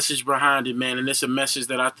has a message behind it, man. And it's a message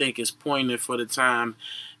that I think is poignant for the time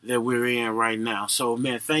that we're in right now. So,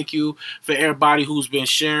 man, thank you for everybody who's been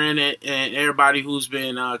sharing it and everybody who's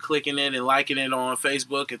been clicking it and liking it on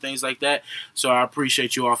Facebook and things like that. So I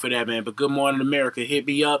appreciate you all for that, man. But Good Morning America, hit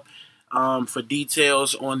me up for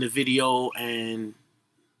details on the video, and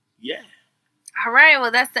yeah. All right, well,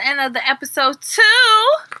 that's the end of the episode 2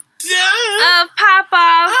 of Pop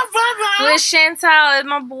Off with Chantal and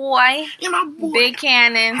my boy, Big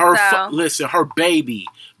Kannon. Listen, her baby,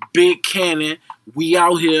 Big Kannon. We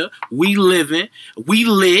out here, we living, we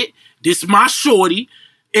lit. This is my shorty,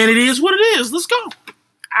 and it is what it is. Let's go.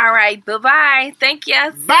 All right, bye-bye. Thank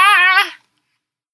you. Bye.